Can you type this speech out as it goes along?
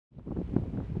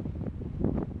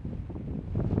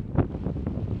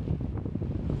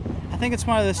think it's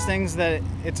one of those things that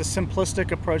it's a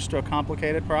simplistic approach to a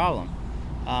complicated problem.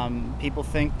 People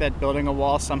think that building a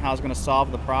wall somehow is going to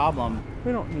solve the problem.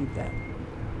 We don't need that.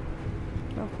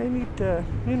 No, they need to,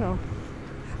 you know,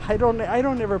 I don't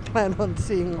ever plan on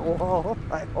seeing a wall,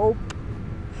 I hope,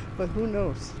 but who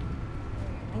knows?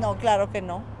 No, claro que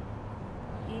no.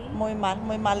 Muy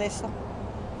mal eso.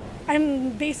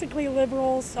 I'm basically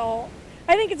liberal, so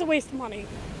I think it's a waste of money.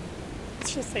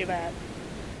 Let's just say that.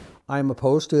 I'm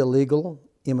opposed to illegal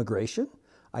immigration.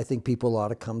 I think people ought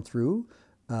to come through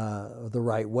the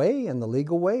right way and the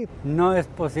legal way. No es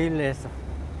posible eso.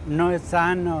 No es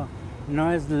sano, no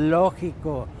es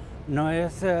lógico, no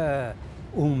es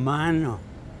humano.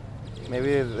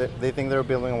 Maybe they think they're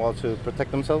building a wall to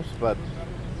protect themselves, but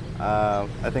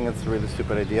I think it's a really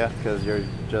stupid idea because you're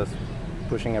just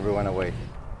pushing everyone away.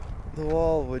 The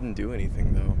wall wouldn't do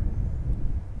anything, though.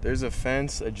 There's a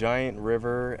fence, a giant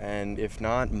river, and if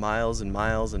not, miles and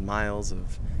miles and miles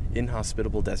of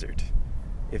inhospitable desert.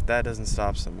 If that doesn't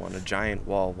stop someone, a giant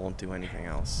wall won't do anything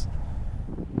else.